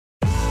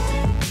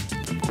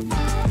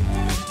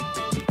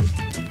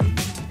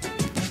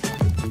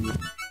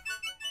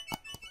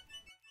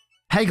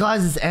Hey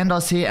guys, it's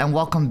Andos here and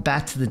welcome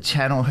back to the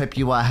channel. Hope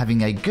you are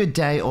having a good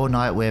day or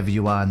night wherever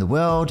you are in the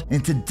world.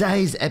 In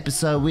today's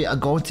episode, we are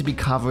going to be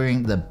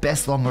covering the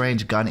best long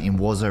range gun in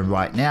Warzone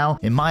right now.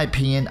 In my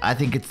opinion, I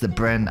think it's the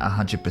Bren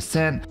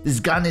 100%.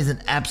 This gun is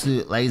an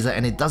absolute laser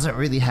and it doesn't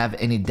really have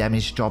any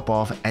damage drop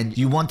off, and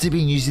you want to be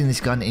using this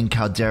gun in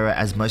Caldera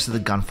as most of the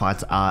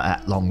gunfights are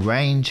at long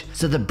range.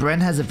 So the Bren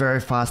has a very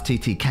fast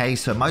TTK,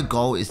 so my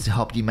goal is to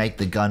help you make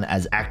the gun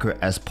as accurate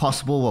as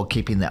possible while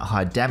keeping that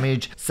high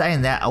damage.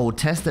 Saying that, I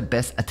will test the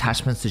best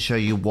attachments to show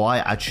you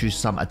why I choose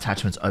some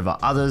attachments over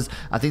others.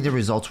 I think the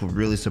results will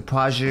really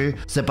surprise you.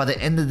 So by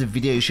the end of the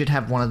video, you should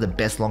have one of the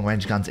best long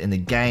range guns in the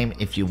game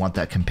if you want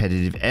that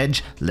competitive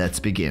edge.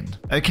 Let's begin.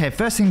 Okay,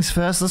 first things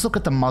first, let's look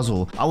at the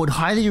muzzle. I would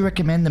highly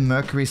recommend the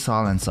Mercury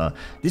silencer.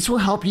 This will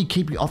help you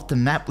keep you off the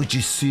map, which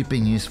is super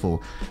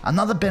useful.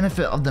 Another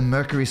benefit of the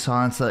Mercury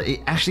silencer, it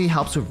actually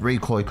helps with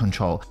recoil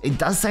control. It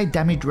does say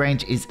damage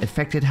range is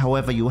affected,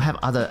 however you'll have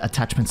other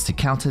attachments to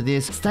counter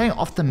this. Staying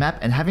off the map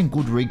and having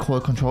good recoil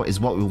control is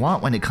what we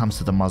want when it comes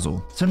to the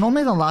muzzle. So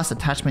normally the last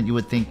attachment you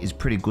would think is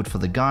pretty good for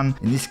the gun.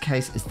 In this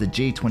case, it's the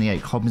G28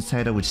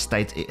 compensator, which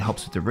states it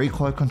helps with the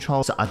recoil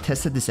control. So I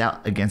tested this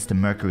out against the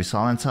Mercury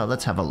silencer.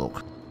 Let's have a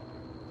look.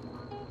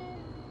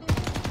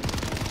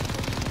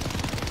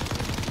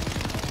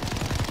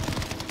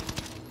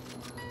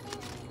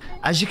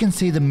 As you can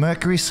see, the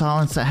Mercury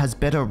silencer has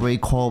better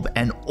recoil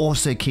and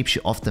also keeps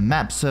you off the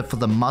map. So for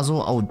the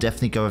muzzle, I would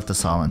definitely go with the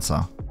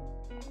silencer.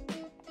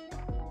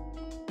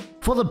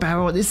 For the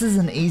barrel, this is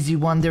an easy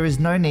one. There is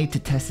no need to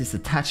test this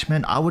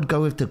attachment. I would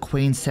go with the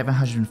Queen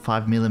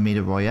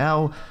 705mm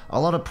Royale. A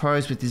lot of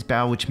pros with this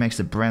barrel, which makes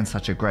the Bren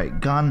such a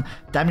great gun.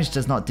 Damage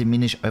does not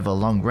diminish over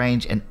long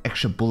range, and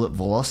extra bullet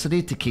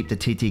velocity to keep the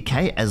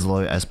TTK as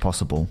low as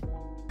possible.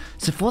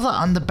 So for the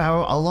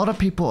underbarrel, a lot of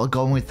people are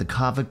going with the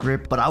carver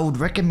grip, but I would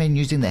recommend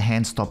using the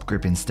hand stop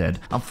grip instead.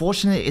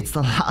 Unfortunately, it's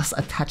the last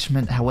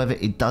attachment, however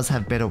it does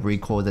have better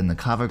recoil than the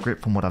carver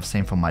grip from what I've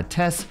seen from my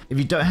tests. If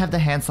you don't have the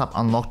hand stop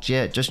unlocked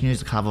yet, just use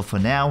the carver for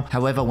now.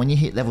 However, when you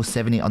hit level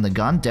 70 on the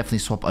gun, definitely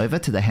swap over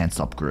to the hand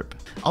stop grip.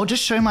 I'll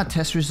just show my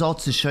test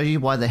results to show you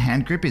why the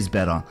hand grip is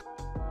better.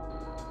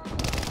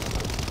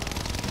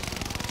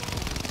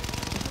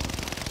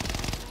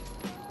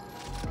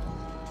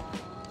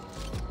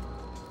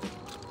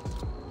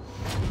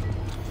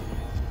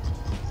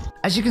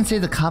 As you can see,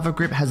 the carver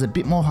grip has a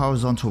bit more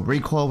horizontal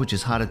recoil, which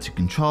is harder to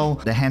control.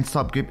 The hand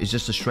stop grip is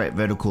just a straight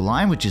vertical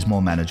line, which is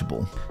more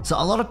manageable. So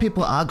a lot of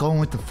people are going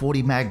with the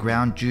 40 mag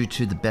round due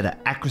to the better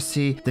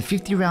accuracy. The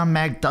 50 round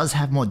mag does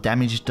have more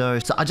damage though,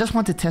 so I just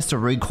want to test a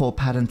recoil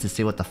pattern to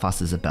see what the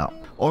fuss is about.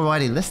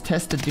 Alrighty, let's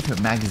test the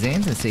different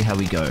magazines and see how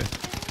we go.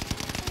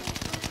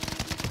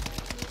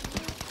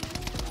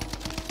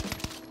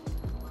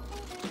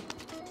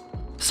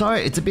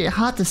 Sorry, it's a bit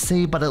hard to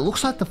see, but it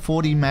looks like the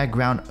 40 mag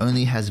round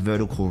only has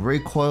vertical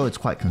recoil. It's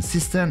quite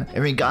consistent.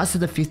 In regards to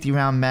the 50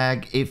 round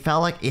mag, it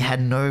felt like it had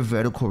no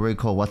vertical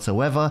recoil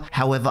whatsoever.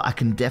 However, I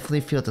can definitely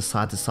feel the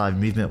side to side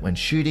movement when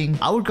shooting.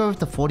 I would go with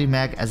the 40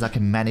 mag as I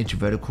can manage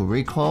vertical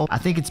recoil. I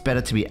think it's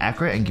better to be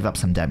accurate and give up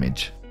some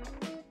damage.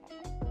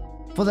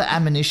 For the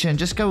ammunition,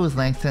 just go with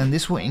lengthen.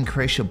 This will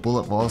increase your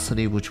bullet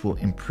velocity, which will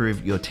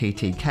improve your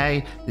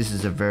TTK. This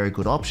is a very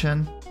good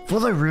option. For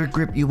the rear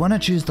grip, you want to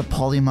choose the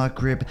polymer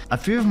grip. A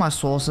few of my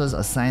sources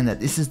are saying that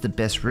this is the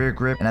best rear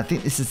grip, and I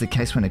think this is the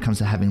case when it comes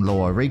to having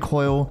lower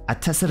recoil. I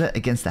tested it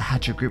against the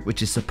hatchet grip,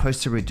 which is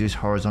supposed to reduce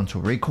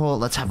horizontal recoil.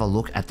 Let's have a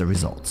look at the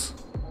results.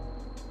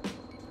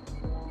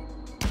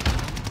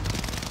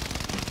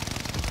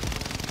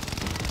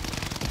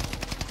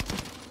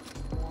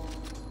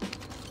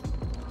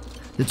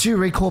 The two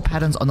recoil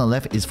patterns on the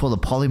left is for the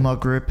polymer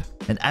grip,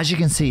 and as you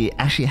can see, it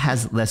actually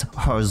has less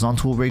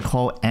horizontal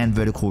recoil and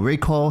vertical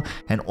recoil,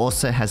 and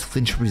also has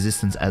flinch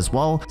resistance as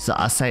well, so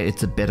I say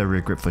it's a better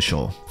rear grip for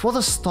sure. For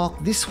the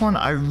stock, this one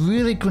I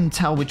really couldn't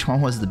tell which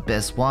one was the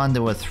best one.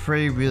 There were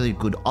three really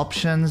good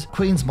options: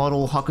 Queen's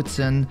Model,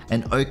 Hawkinson,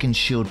 and Oak and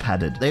Shield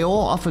padded. They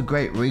all offer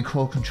great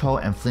recoil control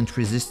and flinch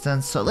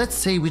resistance, so let's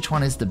see which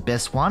one is the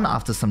best one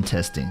after some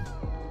testing.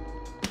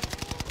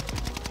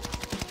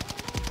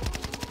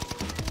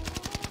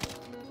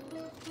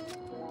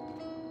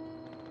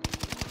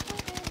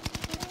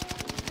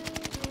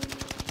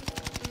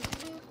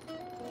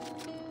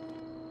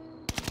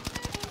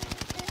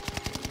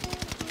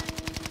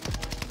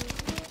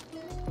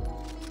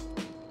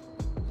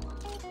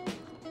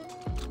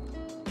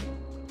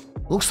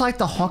 Looks like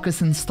the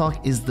Hawkinson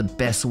stock is the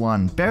best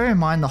one. Bear in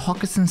mind, the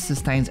Hawkinson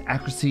sustains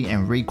accuracy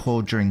and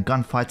recoil during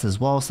gunfights as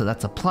well, so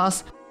that's a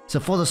plus. So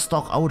for the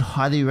stock, I would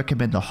highly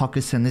recommend the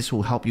Hawkinson. This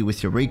will help you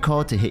with your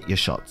recoil to hit your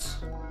shots.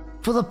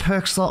 For the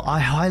perk slot, I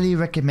highly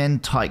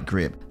recommend Tight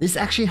Grip. This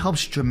actually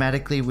helps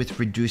dramatically with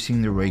reducing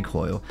the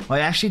recoil. I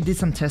actually did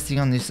some testing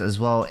on this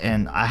as well,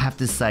 and I have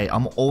to say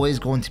I'm always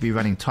going to be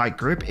running Tight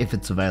Grip if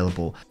it's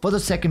available. For the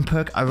second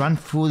perk, I run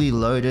fully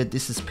loaded.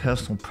 This is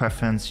personal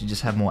preference, you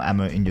just have more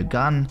ammo in your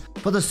gun.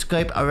 For the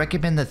scope, I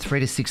recommend the 3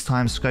 to 6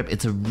 times scope.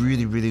 It's a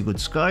really good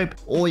scope,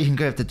 or you can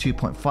go with the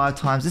 2.5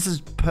 times. This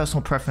is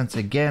personal preference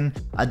again.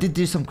 I did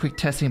do some quick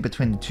testing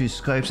between the two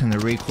scopes and the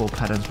recoil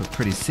patterns were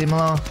pretty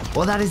similar.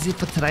 Well, that is it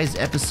for today's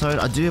episode.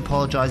 I do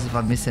apologize if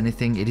I missed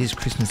anything. It is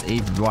Christmas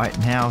Eve right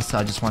now, so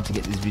I just want to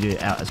get this video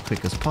out as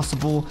quick as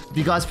possible. If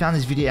you guys found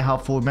this video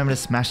helpful, remember to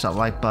smash that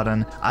like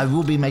button. I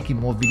will be making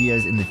more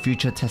videos in the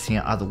future testing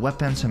out other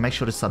weapons, so make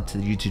sure to sub to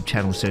the YouTube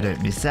channel so you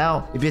don't miss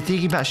out. If you're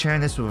thinking about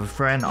sharing this with a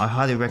friend, I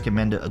highly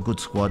recommend it. A good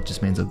squad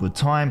just means a good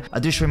time. I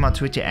do stream on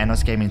Twitch at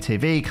AndosGaming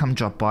TV. Come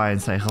drop by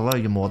and say hello,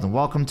 you're more than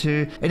welcome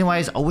to.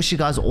 Anyways, I wish you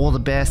guys all the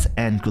best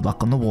and good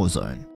luck on the Warzone.